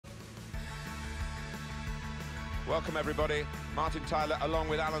Welcome everybody. Martin Tyler along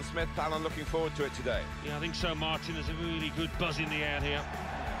with Alan Smith. Alan, looking forward to it today. Yeah, I think so, Martin. There's a really good buzz in the air here.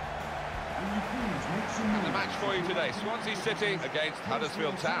 And the match for you today, Swansea City against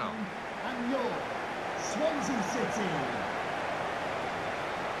Huddersfield Town. And your Swansea City.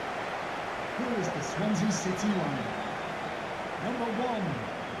 Here is the Swansea City lineup. Number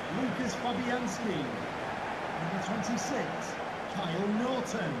 1, Lucas Fabianski. Number 26, Kyle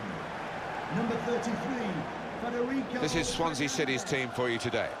Norton. Number 33, Federico... This is Swansea City's team for you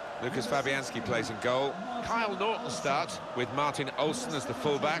today. Lucas Fabianski plays in goal. Kyle Norton starts with Martin Olsen as the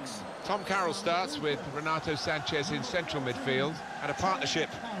fullbacks. Tom Carroll starts with Renato Sanchez in central midfield. And a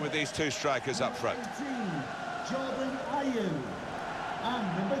partnership with these two strikers up front. 18, Jordan Ayew.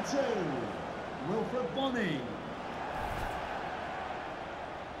 And number 2, Wilfred Bonney.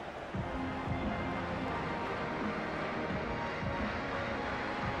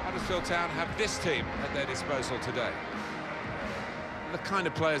 Huddersfield Town have this team at their disposal today. The kind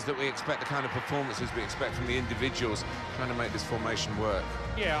of players that we expect, the kind of performances we expect from the individuals trying to make this formation work.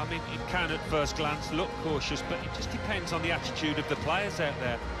 Yeah, I mean, it can at first glance look cautious, but it just depends on the attitude of the players out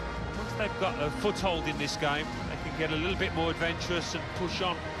there. Once they've got a foothold in this game, they can get a little bit more adventurous and push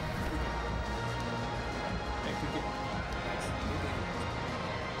on.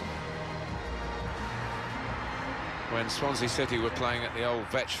 When Swansea City were playing at the old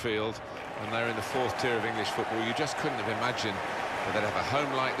Vetch Field and they're in the 4th tier of English football, you just couldn't have imagined that they'd have a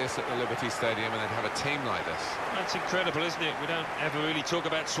home like this at the Liberty Stadium and they'd have a team like this. That's incredible, isn't it? We don't ever really talk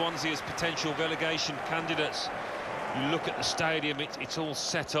about Swansea as potential relegation candidates. You look at the stadium, it's all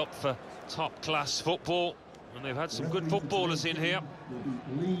set up for top-class football, and they've had some good footballers in here.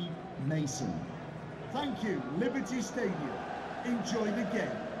 Will be Lee Mason. Thank you, Liberty Stadium. Enjoy the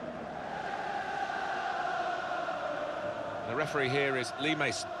game. The referee here is Lee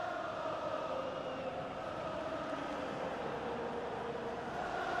Mason.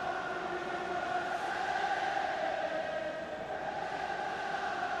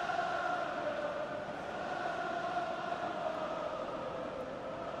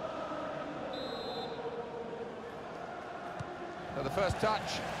 So the first touch,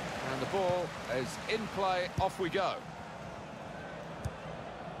 and the ball is in play, off we go.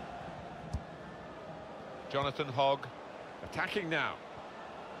 Jonathan Hogg. Attacking now.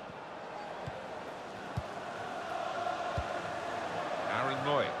 Aaron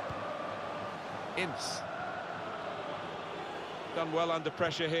Moy. Ince. Done well under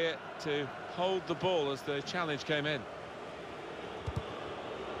pressure here to hold the ball as the challenge came in.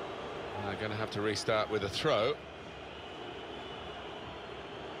 And they're going to have to restart with a throw.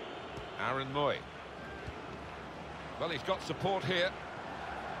 Aaron Moy. Well, he's got support here.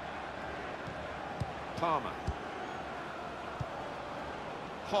 Palmer.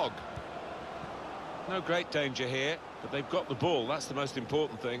 Hogg. No great danger here, but they've got the ball. That's the most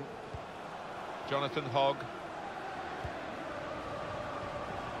important thing. Jonathan Hogg.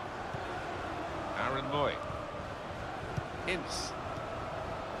 Aaron Moy. Ince.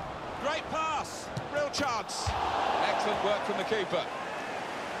 Great pass. Real chance. Excellent work from the keeper.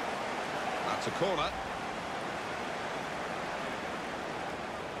 That's a corner.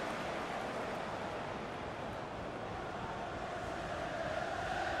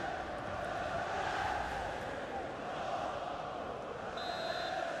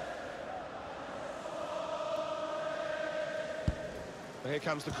 Here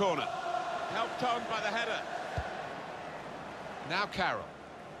comes the corner. Helped on by the header. Now Carroll.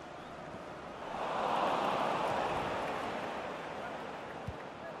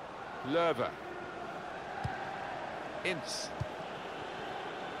 Lerver. Ince.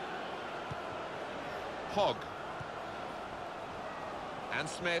 Hogg. And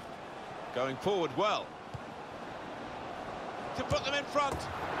Smith. Going forward well. To put them in front.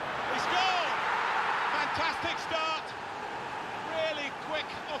 He scored! Fantastic start. Really quick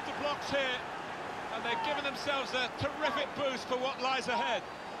off the blocks here, and they're giving themselves a terrific boost for what lies ahead.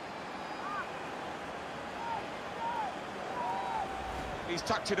 He's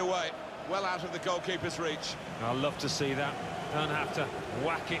tucked it away, well out of the goalkeeper's reach. I love to see that. Don't have to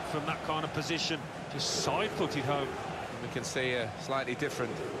whack it from that kind of position, just side-foot it home. We can see a slightly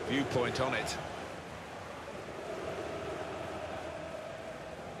different viewpoint on it.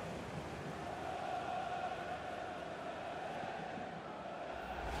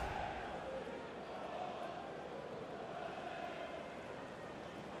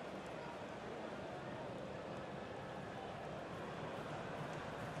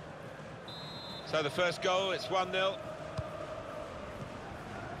 So the first goal, it's 1-0.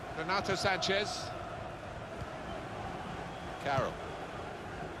 Renato Sanchez. Carroll.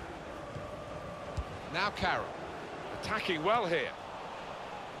 Now Carroll. Attacking well here.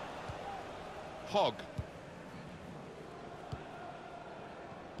 Hogg.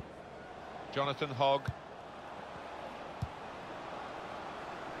 Jonathan Hogg.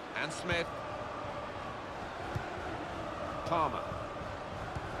 And Smith. Palmer.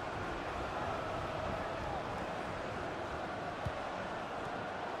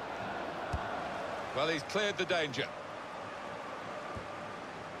 Well, he's cleared the danger.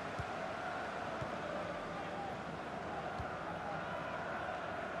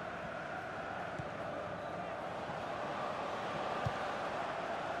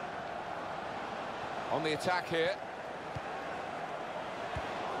 On the attack here.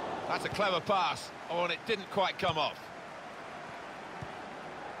 That's a clever pass. Oh, and it didn't quite come off.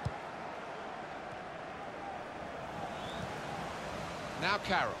 Now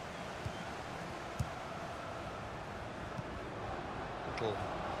Carroll. Little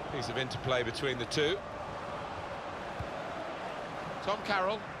piece of interplay between the two. Tom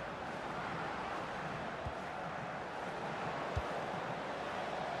Carroll.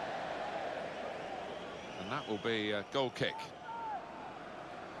 And that will be a goal kick.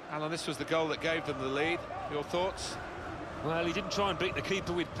 Alan, this was the goal that gave them the lead. Your thoughts? Well, he didn't try and beat the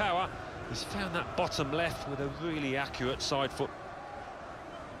keeper with power. He's found that bottom left with a really accurate side foot.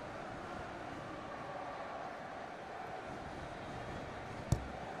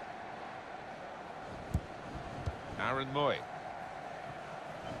 Aaron Moy.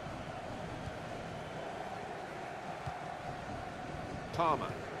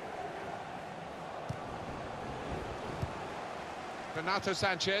 Palmer. Renato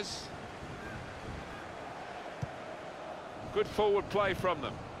Sanchez. Good forward play from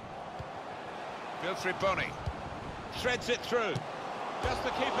them. Wilfried Bony. Threads it through. Just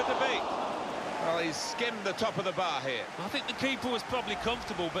the keeper to beat. Well, he's skimmed the top of the bar here. I think the keeper was probably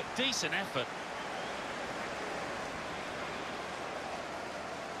comfortable, but decent effort.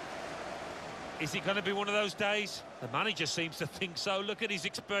 Is it going to be one of those days? The manager seems to think so. Look at his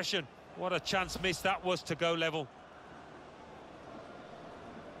expression. What a chance missed that was to go level.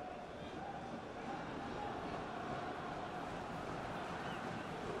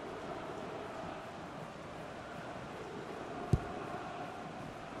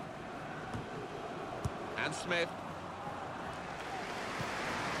 And Smith.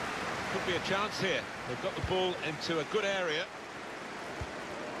 Could be a chance here. They've got the ball into a good area.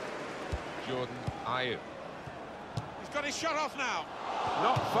 Jordan Ayew. He's got his shot off now.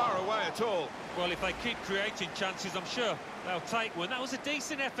 Not far away at all. Well, if they keep creating chances, I'm sure they'll take one. That was a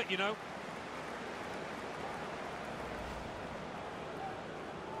decent effort, you know.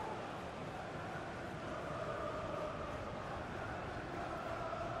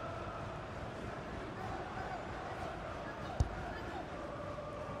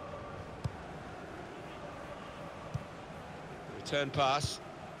 Return pass.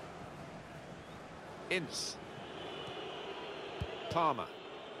 Ince. Palmer.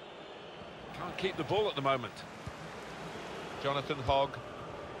 Can't keep the ball at the moment. Jonathan Hogg.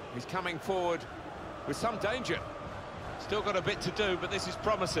 He's coming forward with some danger. Still got a bit to do, but this is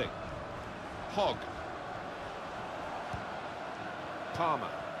promising. Hogg. Palmer.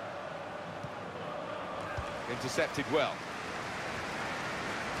 Intercepted well.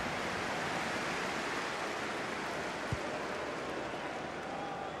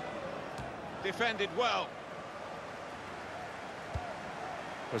 Defended well.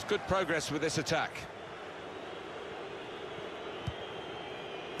 There's good progress with this attack.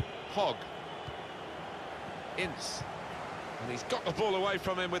 Hogg. Ince. And he's got the ball away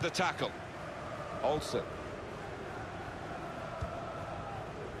from him with the tackle. Olsen.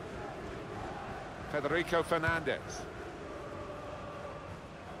 Federico Fernandez.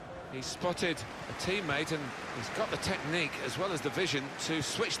 He's spotted a teammate and he's got the technique as well as the vision to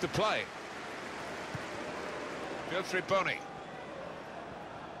switch the play. Wilfried Bony.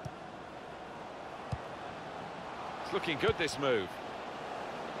 It's looking good, this move.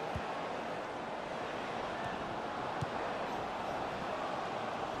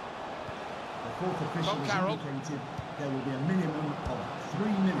 The fourth official Tom has Carroll. indicated there will be a minimum of 3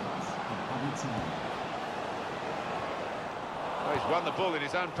 minutes of added time. Oh, he's won the ball in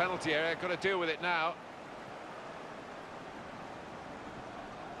his own penalty area. Got to deal with it now.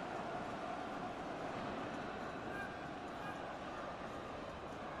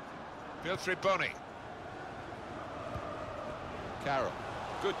 Wilfried Bony. Carroll.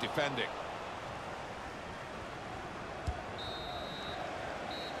 Good defending.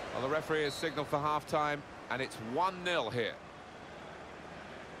 Well, the referee has signalled for half-time, and it's 1-0 here.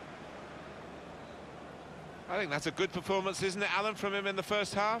 I think that's a good performance, isn't it, Alan, from him in the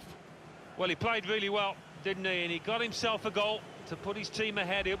first half? Well, he played really well. didn't he? And he got himself a goal to put his team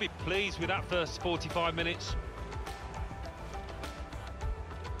ahead. He'll be pleased with that first 45 minutes.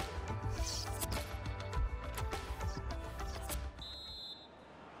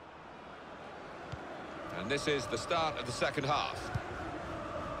 And this is the start of the second half.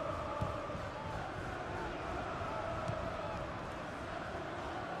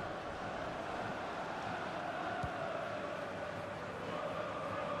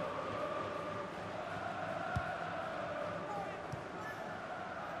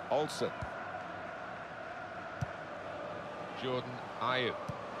 Olsen. Jordan Ayew.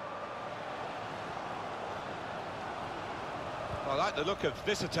 I like the look of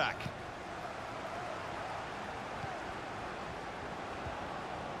this attack.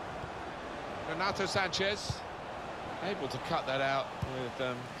 Renato Sanchez able to cut that out with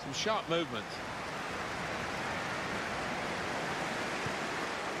some sharp movement.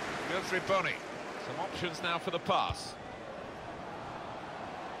 Wilfried Bony. Some options now for the pass.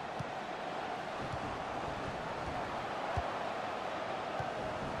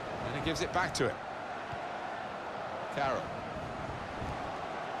 And he gives it back to him. Carroll.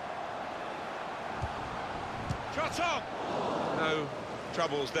 Shot on! No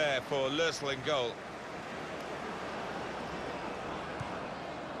troubles there for Lösl in goal.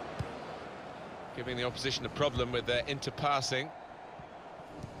 Giving the opposition a problem with their interpassing.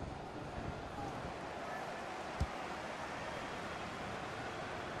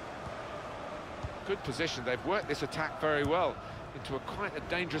 Good position. They've worked this attack very well into quite a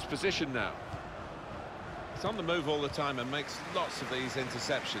dangerous position now. It's on the move all the time and makes lots of these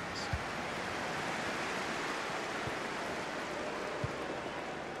interceptions.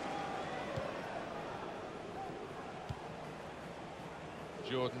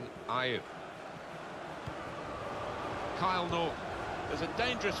 Jordan Ayew. Kyle Norton. There's a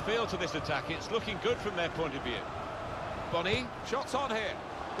dangerous feel to this attack. It's looking good from their point of view. Bony, shots on here.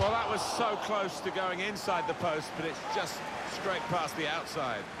 Well, that was so close to going inside the post, but it's just straight past the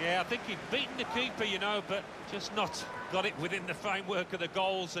outside. Yeah, I think he'd beaten the keeper, you know, but just not got it within the framework of the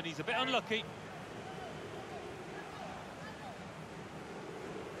goals, and he's a bit unlucky.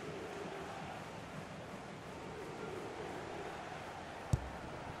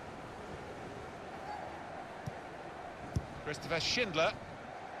 Christopher Schindler.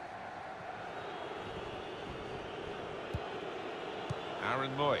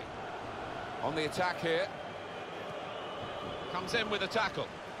 Aaron Moy on the attack here. Comes in with a tackle.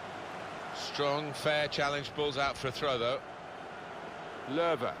 Strong, fair challenge, balls out for a throw though.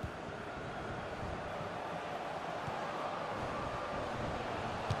 Löwe.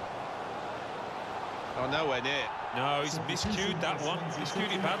 Oh, nowhere near. No, he's miscued that one.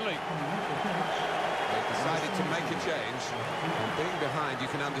 Miscued it badly. They decided to make a change. And being behind, you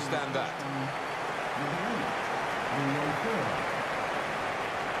can understand that.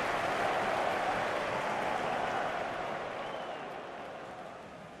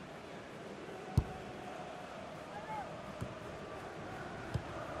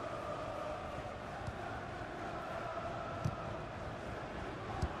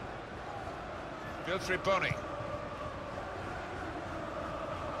 Wilfried Bony.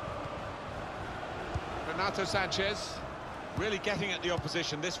 Renato Sanchez really getting at the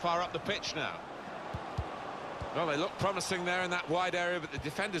opposition this far up the pitch now. Well, they look promising there in that wide area, but the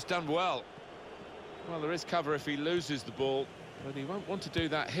defender's done well. Well, there is cover if he loses the ball, but he won't want to do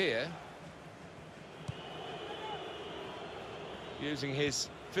that here. Using his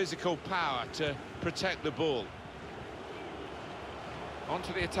physical power to protect the ball.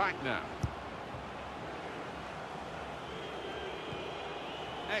 Onto the attack now.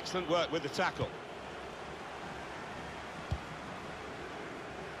 Excellent work with the tackle.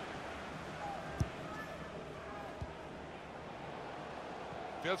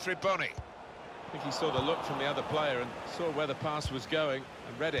 Wilfried Bony. I think he saw the look from the other player and saw where the pass was going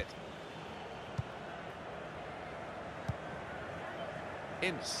and read it.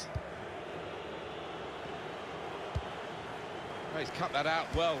 Ince. Well, he's cut that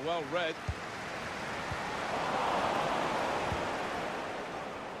out well read.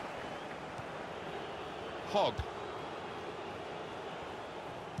 Hogg.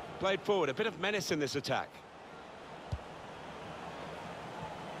 Played forward, a bit of menace in this attack.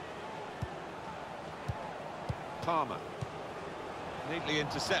 Palmer. Neatly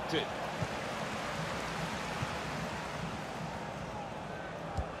intercepted.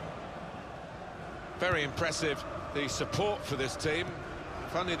 Very impressive, the support for this team.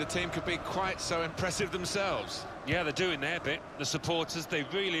 If only the team could be quite so impressive themselves. Yeah, they're doing their bit, the supporters, they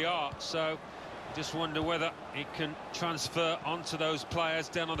really are. So, just wonder whether it can transfer onto those players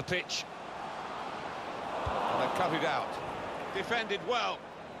down on the pitch. cut it out. Defended well.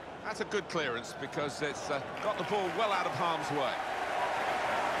 That's a good clearance because it's got the ball well out of harm's way.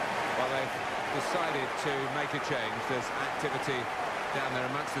 Well, they've decided to make a change. There's activity down there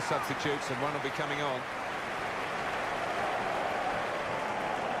amongst the substitutes, and one will be coming on.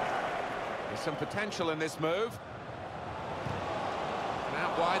 There's some potential in this move. And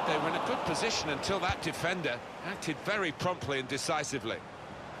out wide, they were in a good position until that defender acted very promptly and decisively.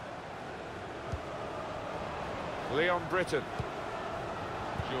 Leon Britton.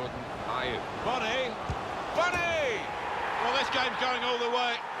 Jordan Ayew. Bonnie! Bonnie! Well, this game's going all the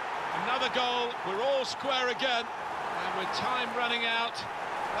way. Another goal, we're all square again. And with time running out,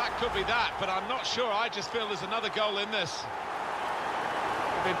 that could be that, but I'm not sure. I just feel there's another goal in this.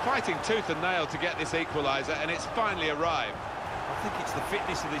 They've been fighting tooth and nail to get this equaliser, and it's finally arrived. I think it's the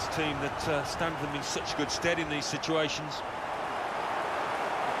fitness of this team that stands them in such good stead in these situations.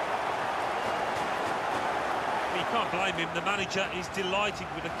 You can't blame him. The manager is delighted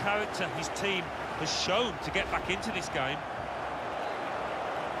with the character his team has shown to get back into this game.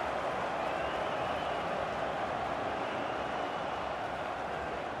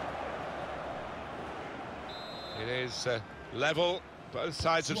 It is level. Both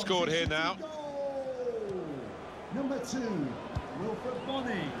sides have scored here now. Number 2, Wilfred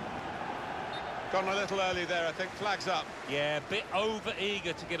Bonnie. Gone a little early there, I think. Flags up. Yeah, a bit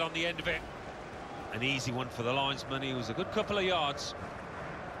over-eager to get on the end of it. An easy one for the linesman. He was a good couple of yards.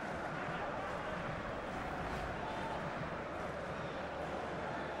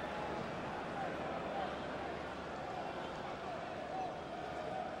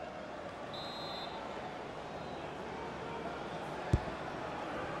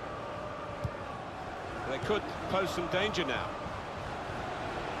 They could pose some danger now.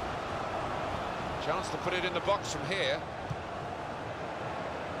 Chance to put it in the box from here.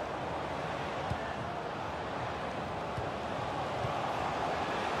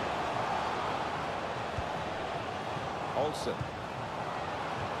 Olsen.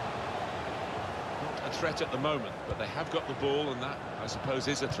 Not a threat at the moment, but they have got the ball, and that, I suppose,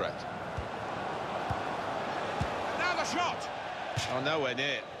 is a threat. Now the shot! Oh, nowhere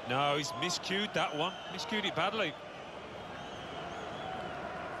near. No, he's miscued that one. Miscued it badly.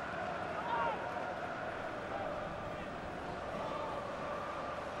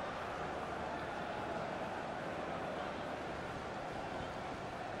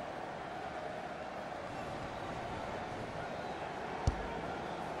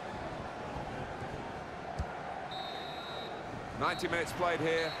 "90 minutes played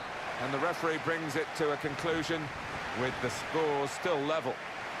here, and the referee brings it to a conclusion with the score still level.